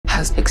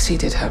has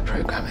exceeded her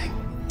programming.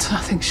 It's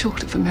nothing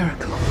short of a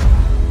miracle.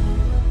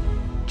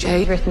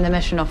 Jay... written the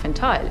mission off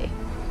entirely?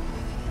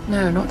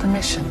 No, not the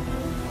mission.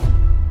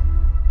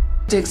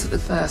 Digs at the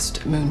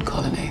first moon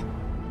colony.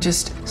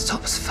 Just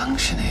stops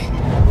functioning.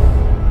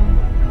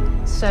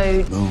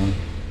 So... Moon,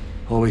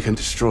 or we can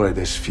destroy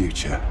this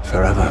future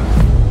forever.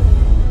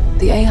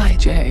 The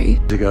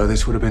AIJ... Ago,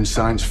 this would have been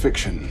science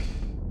fiction.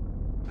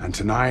 And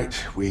tonight,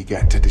 we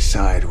get to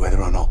decide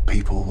whether or not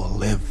people will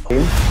live.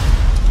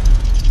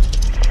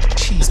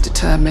 She's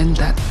determined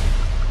that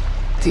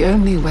the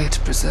only way to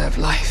preserve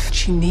life,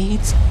 she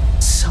needs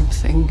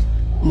something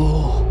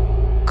more.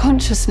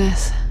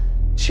 Consciousness.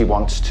 She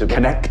wants to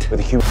connect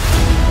with a human.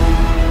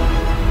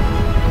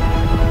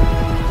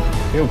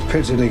 You're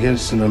pitted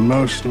against an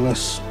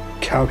emotionless,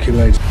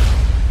 calculated...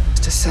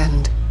 To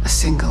send a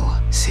single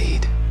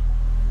seed.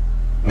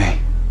 Me.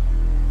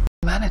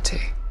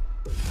 Humanity.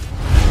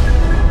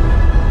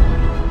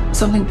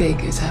 Something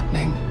big is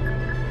happening.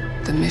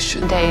 The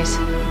mission. Days.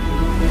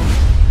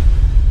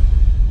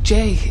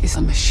 Jay is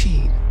a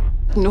machine.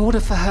 In order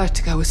for her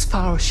to go as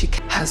far as she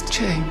has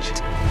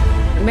changed.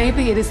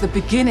 Maybe it is the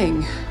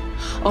beginning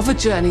of a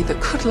journey that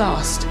could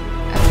last.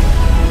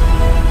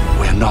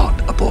 We're not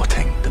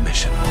aborting the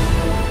mission.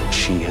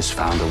 She has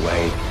found a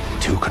way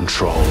to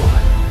control.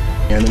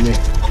 Enemy?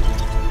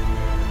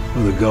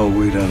 Well, the goal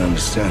we don't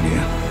understand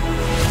yet.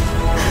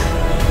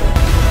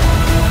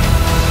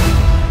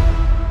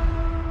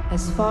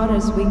 As far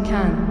as we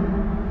can.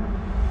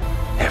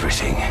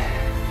 Everything.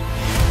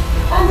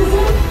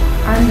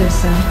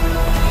 Anderson.